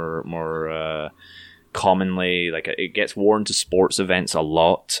 more commonly. Like, it gets worn to sports events a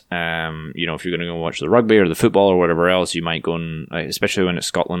lot. If you're going to go watch the rugby or the football or whatever else, you might go and, especially when it's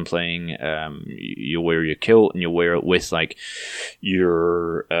Scotland playing, you'll wear your kilt and you'll wear it with like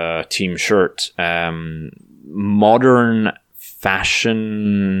your team shirt. Modern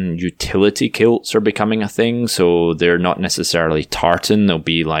fashion utility kilts are becoming a thing, so they're not necessarily tartan. They'll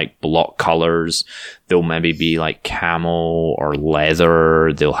be like block colors. They'll maybe be like camo or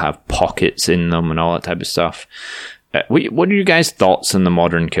leather. They'll have pockets in them and all that type of stuff. What are you guys' thoughts on the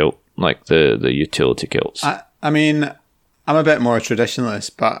modern kilt, like the utility kilts? I mean, I'm a bit more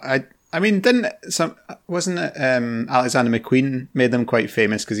traditionalist, but wasn't it Alexander McQueen made them quite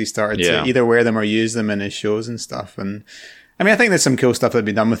famous because he started to either wear them or use them in his shows and stuff. And I mean, I think there's some cool stuff that'd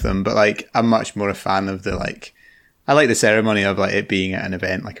be done with them, but like, I'm much more a fan of I like the ceremony of like it being at an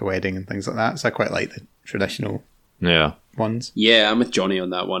event, like a wedding and things like that. So I quite like the traditional ones. Yeah, I'm with Johnny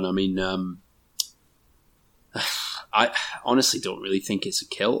on that one. I mean, I honestly don't really think it's a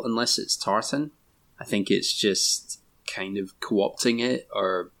kilt unless it's tartan. I think it's just kind of co-opting it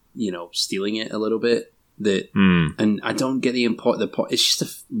or, stealing it a little bit. And I don't get the it's just a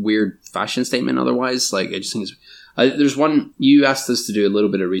weird fashion statement otherwise. Like, I just think there's one, you asked us to do a little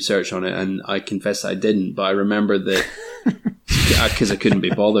bit of research on it, and I confess I didn't, but I remember that because I couldn't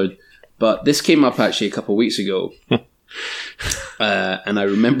be bothered. But this came up actually a couple of weeks ago. And I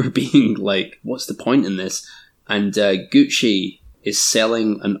remember being like, what's the point in this? And Gucci is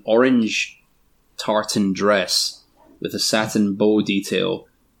selling an orange tartan dress with a satin bow detail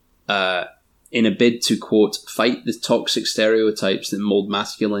in a bid to, quote, fight the toxic stereotypes that mould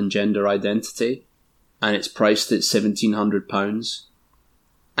masculine gender identity. And it's priced at £1,700.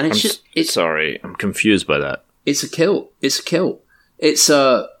 And it's sorry, I'm confused by that. It's a kilt. It's a kilt. It's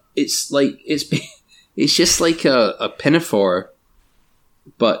just like a pinafore,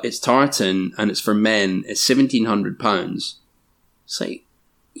 but it's tartan and it's for men. It's £1,700. It's like,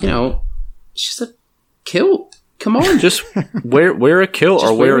 it's just a kilt. Come on, just wear a kilt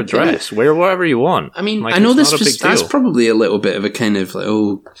or wear a dress. Kilt. Wear whatever you want. I mean, I know that's probably a little bit of a kind of like,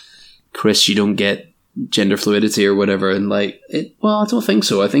 oh, Chris, you don't get gender fluidity or whatever, and like, well, I don't think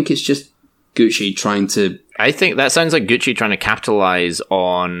so. I think it's just Gucci trying to. I think that sounds like Gucci trying to capitalize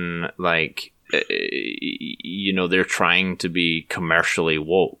on, like, they're trying to be commercially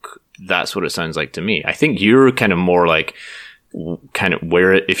woke. That's what it sounds like to me. I think you're kind of more like, kind of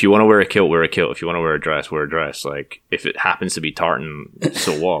wear it. If you want to wear a kilt, wear a kilt. If you want to wear a dress, wear a dress. Like, if it happens to be tartan,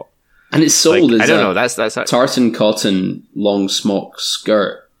 so what? And it's sold as I don't know. That's tartan cotton long smock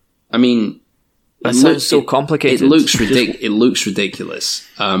skirt. I mean, that sounds so complicated. It looks ridiculous. It looks ridiculous.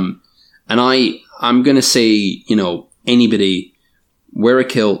 And I'm going to say, anybody wear a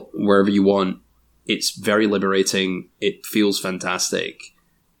kilt wherever you want. It's very liberating. It feels fantastic.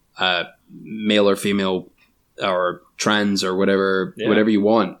 Male or female or trans or whatever you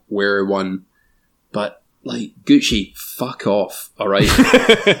want, wear one. But like, Gucci, fuck off. All right.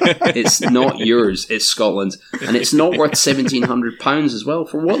 It's not yours. It's Scotland's, and it's not worth £1,700 as well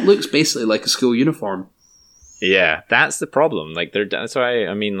for what looks basically like a school uniform. Yeah, that's the problem. Like, that's why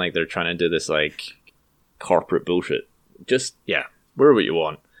I mean, like, they're trying to do this like corporate bullshit. Just wear what you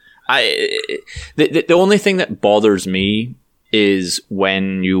want. The only thing that bothers me is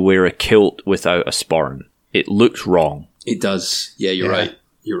when you wear a kilt without a sporran. It looks wrong. It does. Yeah, you're right.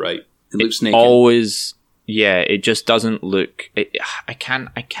 You're right. It looks naked. Always. Yeah, it just doesn't look. I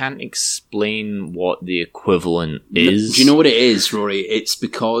can't explain what the equivalent is. Do you know what it is, Rory? It's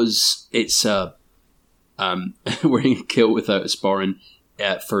because it's wearing a kilt without a sporran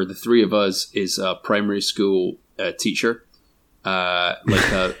for the three of us is a primary school teacher,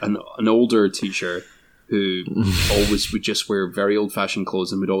 like an older teacher who always would just wear very old-fashioned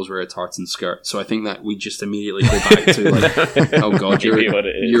clothes and would always wear a tartan skirt. So I think that we just immediately go back to like, oh God,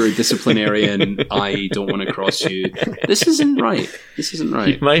 you're a disciplinarian. I don't want to cross you. This isn't right.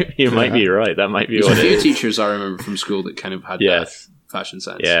 You might be right. That might be There's what it is. a few teachers I remember from school that kind of had that fashion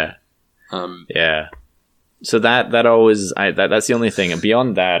sense. Yeah. Yeah. So that always, that's the only thing. And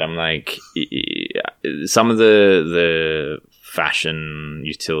beyond that, I'm like, some of the fashion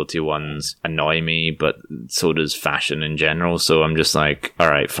utility ones annoy me, but so does fashion in general. So I'm just like, all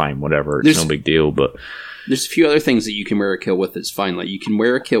right, fine, whatever. It's no big deal. But there's a few other things that you can wear a kilt with that's fine. Like, you can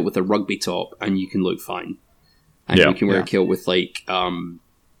wear a kilt with a rugby top and you can look fine. And you can wear a kilt with like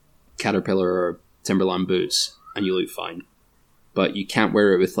Caterpillar or Timberland boots and you look fine. But you can't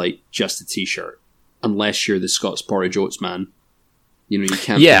wear it with like just a t-shirt unless you're the Scots porridge oats man. You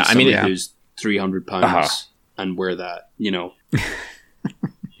can't be somebody who's £300 and wear that,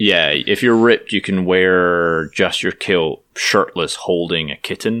 Yeah, if you're ripped, you can wear just your kilt shirtless holding a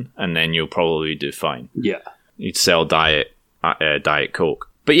kitten, and then you'll probably do fine. Yeah. You'd sell Diet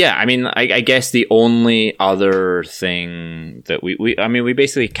Coke. But yeah, I mean, I guess the only other thing that we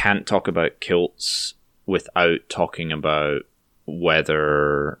basically can't talk about kilts without talking about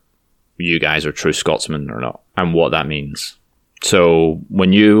whether you guys are true Scotsmen or not, and what that means. So,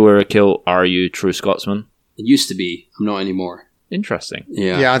 when you wear a kilt, are you true Scotsman? It used to be. I'm not anymore. Interesting.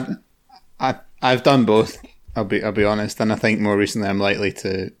 Yeah. I've done both. I'll be honest, and I think more recently I'm likely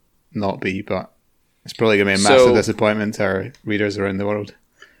to not be, but it's probably going to be a massive disappointment to our readers around the world.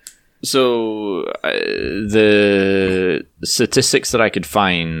 So the statistics that I could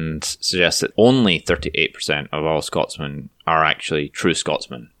find suggest that only 38% of all Scotsmen are actually true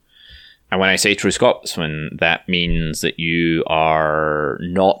Scotsmen. And when I say true Scotsman, that means that you are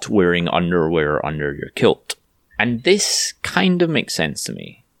not wearing underwear under your kilt. And this kind of makes sense to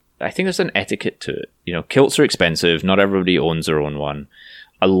me. I think there's an etiquette to it. Kilts are expensive. Not everybody owns their own one.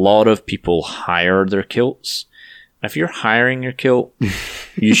 A lot of people hire their kilts. If you're hiring your kilt,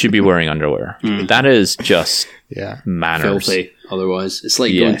 you should be wearing underwear. That is just manners. Filthy. Otherwise, it's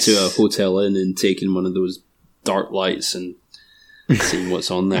like going to a hotel inn and taking one of those dark lights and seeing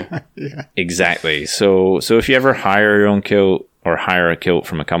what's on there. Exactly. So if you ever hire your own kilt or hire a kilt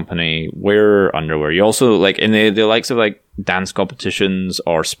from a company, wear underwear. You also, like, in the likes of like dance competitions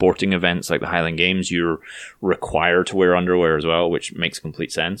or sporting events like the Highland Games, you're required to wear underwear as well, which makes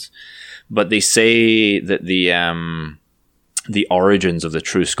complete sense. But they say that the origins of the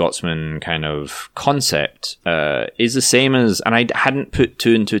true Scotsman kind of concept is the same as, and I hadn't put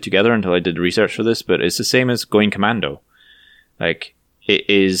two and two together until I did research for this, but it's the same as going commando. Like, it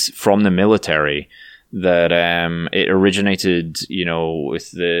is from the military that it originated,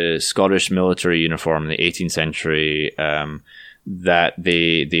 with the Scottish military uniform in the 18th century, that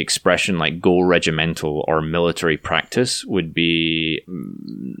the expression like go regimental or military practice would be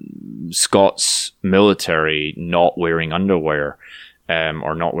Scots military not wearing underwear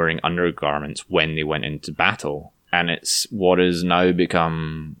or not wearing undergarments when they went into battle. And it's what has now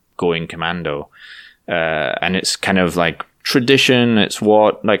become going commando. And it's kind of like tradition. It's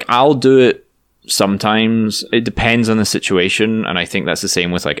what, like, I'll do it sometimes. It depends on the situation, and I think that's the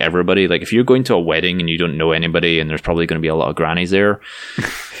same with like everybody. Like, if you're going to a wedding and you don't know anybody and there's probably going to be a lot of grannies there.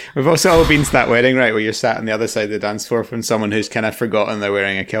 We've also all been to that wedding, right, where you're sat on the other side of the dance floor from someone who's kind of forgotten they're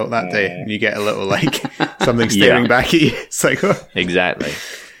wearing a kilt that day, and you get a little like something staring back at you. It's like, oh. Exactly.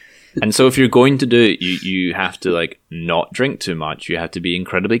 And so if you're going to do it, you have to like not drink too much. You have to be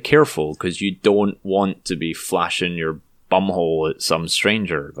incredibly careful because you don't want to be flashing your bumhole at some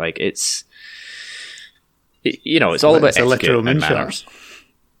stranger. Like, it's all about etiquette and manners.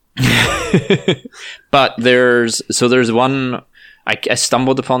 But there's one. I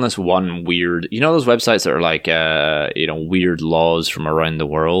stumbled upon this one weird. Those websites that are like weird laws from around the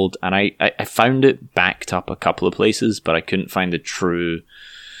world, and I found it backed up a couple of places, but I couldn't find the true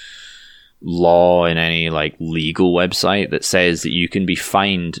law in any like legal website that says that you can be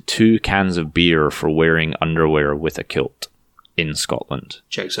fined 2 cans of beer for wearing underwear with a kilt in Scotland.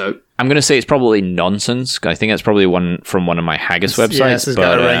 Checks out. I'm going to say it's probably nonsense. I think that's probably one from one of my haggis websites. Yes, it's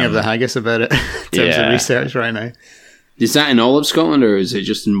got a ring of the haggis about it in terms of research right now. Is that in all of Scotland, or is it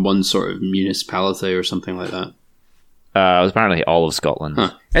just in one sort of municipality or something like that? It was apparently all of Scotland.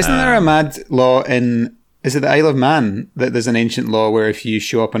 Huh. Isn't there a mad law in... Is it the Isle of Man that there's an ancient law where if you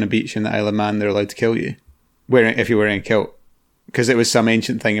show up on a beach in the Isle of Man, they're allowed to kill you if you're wearing a kilt? Because it was some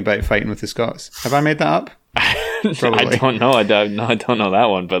ancient thing about fighting with the Scots. Have I made that up? Probably. I don't know. I don't know that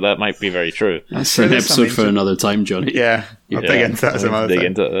one, but that might be very true. That's an episode for another time, Johnny. Yeah, I'll dig into that some other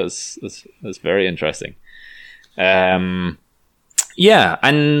time. That's very interesting. And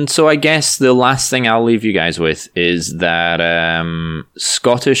so I guess the last thing I'll leave you guys with is that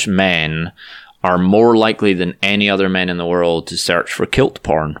Scottish men are more likely than any other men in the world to search for kilt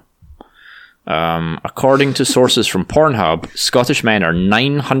porn. According to sources from Pornhub, Scottish men are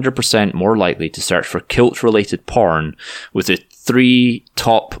 900% more likely to search for kilt-related porn, with the 3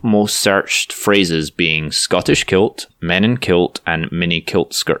 top most searched phrases being Scottish kilt, men in kilt, and mini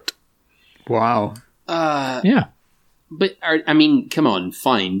kilt skirt. Wow. Yeah. But, come on,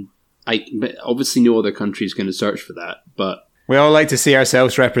 fine. But obviously no other country is going to search for that, but... We all like to see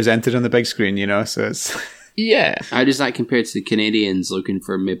ourselves represented on the big screen, so it's... Yeah. How does that compare to the Canadians looking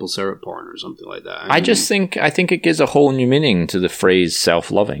for maple syrup porn or something like that? I think it gives a whole new meaning to the phrase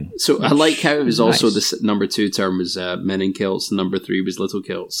self-loving. So I like how it was also the number 2 term was men in kilts, and number 3 was little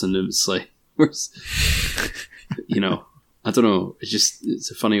kilts, and it was like, I don't know.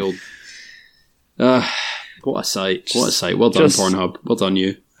 It's a funny old. What a site! Well done, Pornhub. Well done,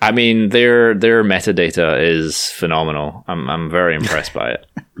 you. I mean, their metadata is phenomenal. I'm very impressed by it.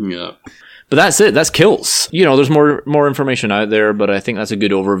 Yeah. But that's it. That's kilts. There's more information out there, but I think that's a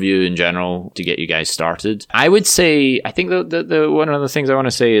good overview in general to get you guys started. I would say, I think the one of the things I want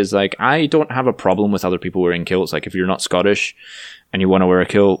to say is, like, I don't have a problem with other people wearing kilts. Like, if you're not Scottish and you want to wear a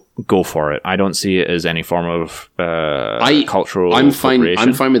kilt, go for it. I don't see it as any form of cultural appropriation.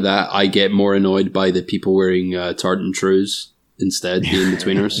 I'm fine with that. I get more annoyed by the people wearing tartan trews instead, the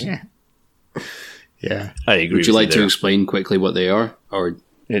in-betweeners. Yeah. I agree. Would you like to explain quickly what they are? Or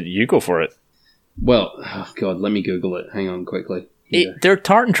you go for it. Well, oh God, let me Google it. Hang on, quickly. They're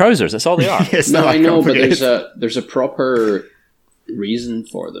tartan trousers. That's all they are. No, I know, but there's a proper reason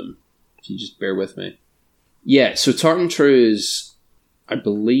for them. If you just bear with me. Yeah, so tartan trews, I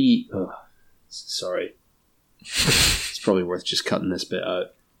believe. Oh, sorry, it's probably worth just cutting this bit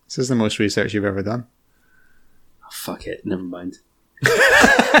out. This is the most research you've ever done. Oh, fuck it. Never mind.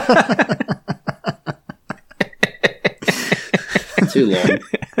 Too long.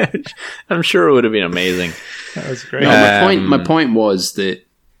 I'm sure it would have been amazing. That was great. No, my point was that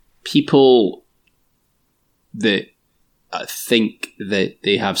people that think that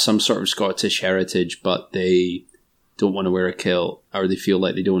they have some sort of Scottish heritage, but they don't want to wear a kilt, or they feel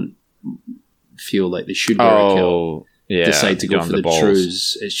like they don't feel like they should wear a kilt, decide to go for the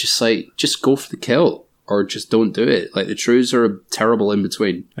trews. It's just like, just go for the kilt, or just don't do it. Like, the trews are a terrible in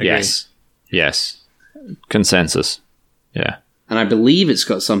between. Yes. Consensus. Yeah. And I believe it's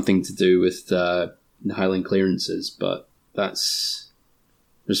got something to do with the Highland clearances, but there's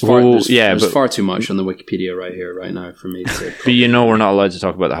far too much on the Wikipedia right now for me to. But we're not allowed to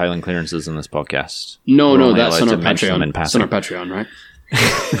talk about the Highland clearances in this podcast. No, that's on our Patreon. That's on our Patreon, right?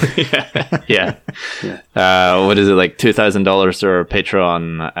 yeah. What is it, like $2,000 to our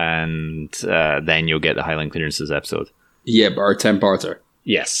Patreon, and then you'll get the Highland clearances episode. Yeah, but our 10-parter.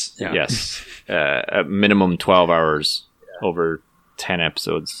 Yes. A minimum 12 hours over 10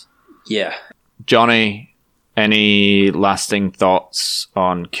 episodes. Yeah. Johnny, any lasting thoughts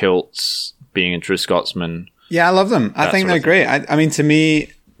on kilts, being a true Scotsman? Yeah, I love them. I think they're great. I mean, to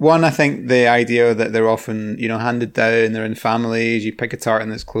me, one, I think the idea that they're often, handed down, they're in families, you pick a tartan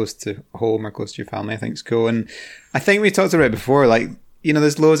that's close to home or close to your family, I think is cool. And I think we talked about it before, like,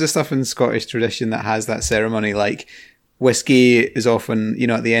 there's loads of stuff in Scottish tradition that has that ceremony, like whiskey is often,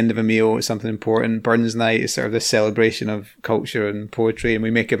 at the end of a meal, it's something important. Burns night is sort of this celebration of culture and poetry, and we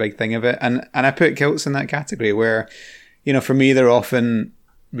make a big thing of it. And I put kilts in that category where, for me, they're often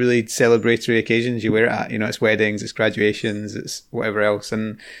really celebratory occasions you wear it at. It's weddings, it's graduations, it's whatever else.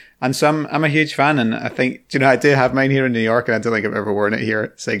 And so I'm a huge fan, and I think, I do have mine here in New York, and I don't think I've ever worn it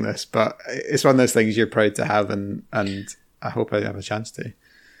here saying this, but it's one of those things you're proud to have, and I hope I have a chance to.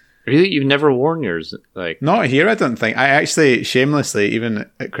 Really? You've never worn yours? Like, not here, I don't think. I actually, shamelessly, even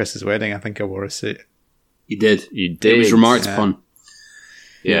at Chris's wedding, I think I wore a suit. You did. It was remarked upon.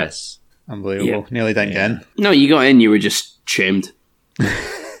 Yes. Unbelievable. Nearly didn't get in. No, you got in, you were just shamed.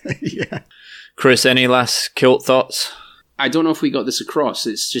 Yeah. Chris, any last kilt thoughts? I don't know if we got this across.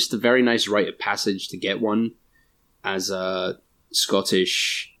 It's just a very nice rite of passage to get one as a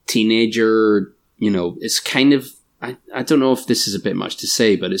Scottish teenager. It's kind of, I don't know if this is a bit much to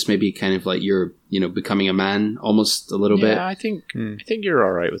say, but it's maybe kind of like you're, becoming a man almost a little bit. Yeah, I think you're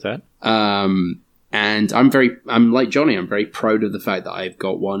all right with that. And I'm like Johnny, I'm very proud of the fact that I've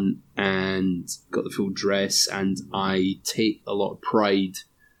got one and got the full dress, and I take a lot of pride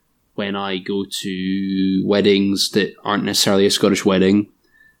when I go to weddings that aren't necessarily a Scottish wedding.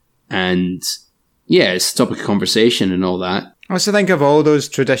 And yeah, it's a topic of conversation and all that. I also think of all those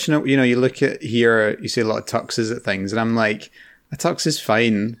traditional, you look at here, you see a lot of tuxes at things, and I'm like, a tux is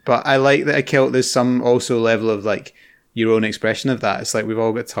fine, but I like that a kilt, there's some also level of like your own expression of that. It's like we've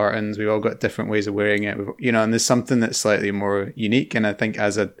all got tartans, we've all got different ways of wearing it, and there's something that's slightly more unique, and I think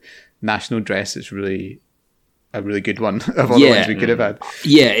as a national dress, it's really a really good one of all the ones we could have had.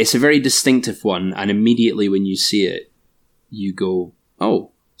 Yeah, it's a very distinctive one, and immediately when you see it, you go,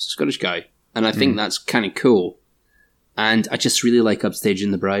 oh, it's a Scottish guy. And I think that's kind of cool. And I just really like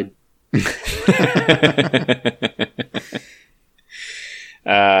upstaging the bride. What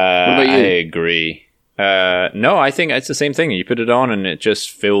about you? I agree. No, I think it's the same thing. You put it on and it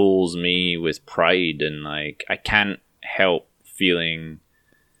just fills me with pride, and like I can't help feeling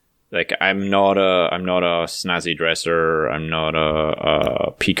like I'm not a snazzy dresser. I'm not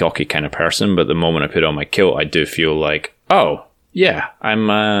a peacocky kind of person. But the moment I put on my kilt, I do feel like, oh yeah, I'm.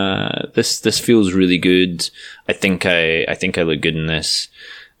 This feels really good. I think I look good in this.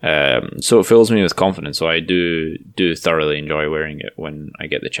 So it fills me with confidence. So I do thoroughly enjoy wearing it when I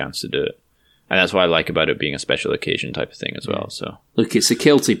get the chance to do it. And that's what I like about it being a special occasion type of thing as well. So look, it's a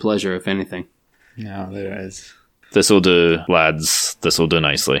kilty pleasure, if anything. No, there it is. This'll do, lads. This'll do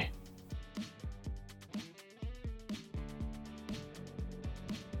nicely.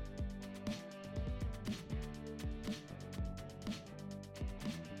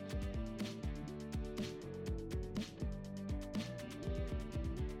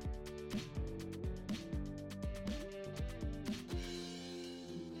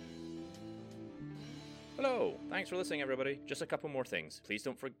 Hello, thanks for listening, everybody. Just a couple more things. Please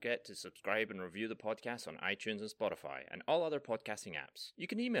don't forget to subscribe and review the podcast on iTunes and Spotify and all other podcasting apps. You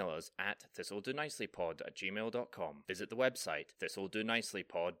can email us at thistledonicelypod@gmail.com. Visit the website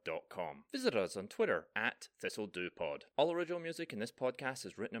thistledonicelypod.com. Visit us on Twitter at thistledopod. All original music in this podcast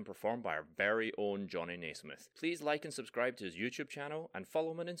is written and performed by our very own Johnny Naismith. Please like and subscribe to his YouTube channel and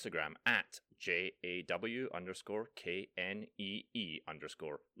follow him on Instagram at JAW_KNEE_.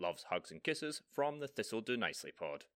 Loves, hugs and kisses from the Thistle Do Nicely pod.